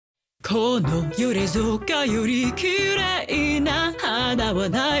このゆり塚より綺麗な花は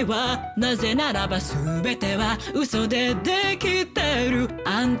ないわ。なぜならば全ては嘘でできてる。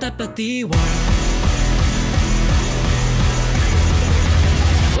アンタパティは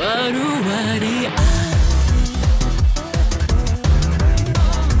悪割合。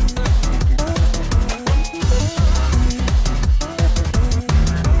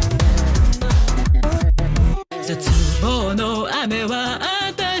絶望の雨は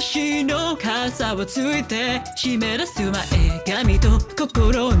私の傘をついて湿らす前髪と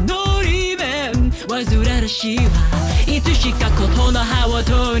心の利面。煩わしいはいつしかことの葉を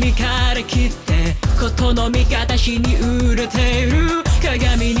とにかれ切ってことの見方しに売れている。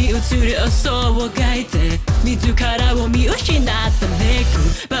鏡に映る嘘を描いて自らを見失ったメイ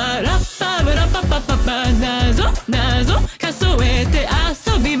ク。バラッパバラパパパパ謎謎数えて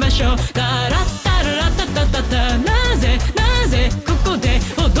遊びましょう。タラッタララタタタタ。なぜここで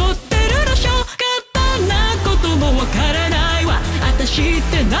踊ってるのしょう。簡単なこともわからないわ。私っ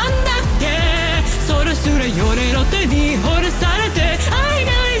てなんだっけ。それすらよれろ手に惚れされて愛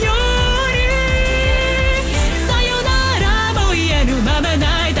ないように。さよならも言えぬまま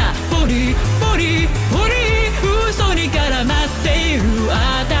泣いた。ポリポリポリ嘘に絡まっている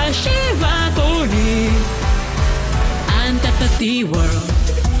私はポリアンタパティワールド。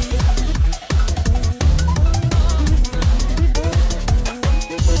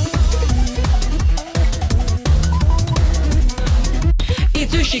い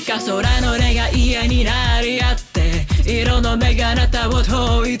つしか空の音が嫌になり合って色の目があなたを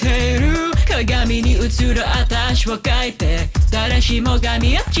解いている。鏡に映る私を描いて誰しもが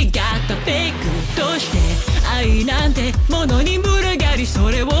見間違ったフェイクとして愛なんてものに群がり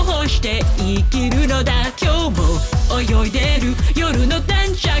それを欲して生きるのだ。今日も泳いでる夜の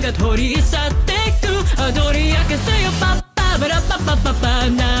電車が取り去ってく。踊り明かせよパッパバラパパパパ。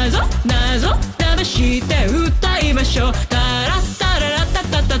謎謎騙して歌いましょう。タラッタララタ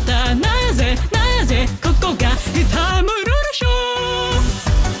タタタ。なぜここが痛むのでしょう。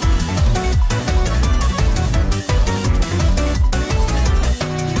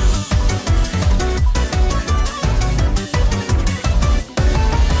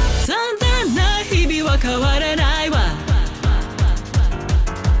散々な日々は変わらないわ。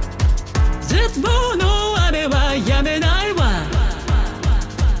絶望の雨はやめないわ。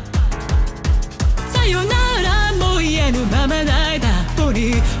さよならも言えぬまま泣いた。ポ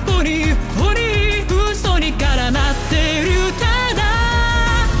リポリポリ嘘に絡まってる。ただ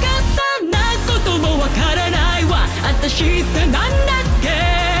簡単なこともわからないわ。私ってなんだっけ。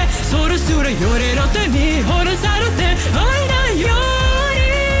それすらよれろ手に惚れされて愛ないように。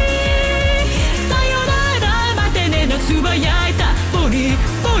さよなら待てねのつぶやいた。ポリ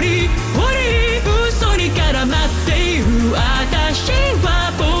ポリポリ嘘に絡まっている私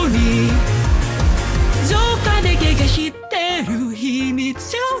はポリ浄化で怪我してる秘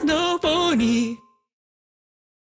密のフォニー。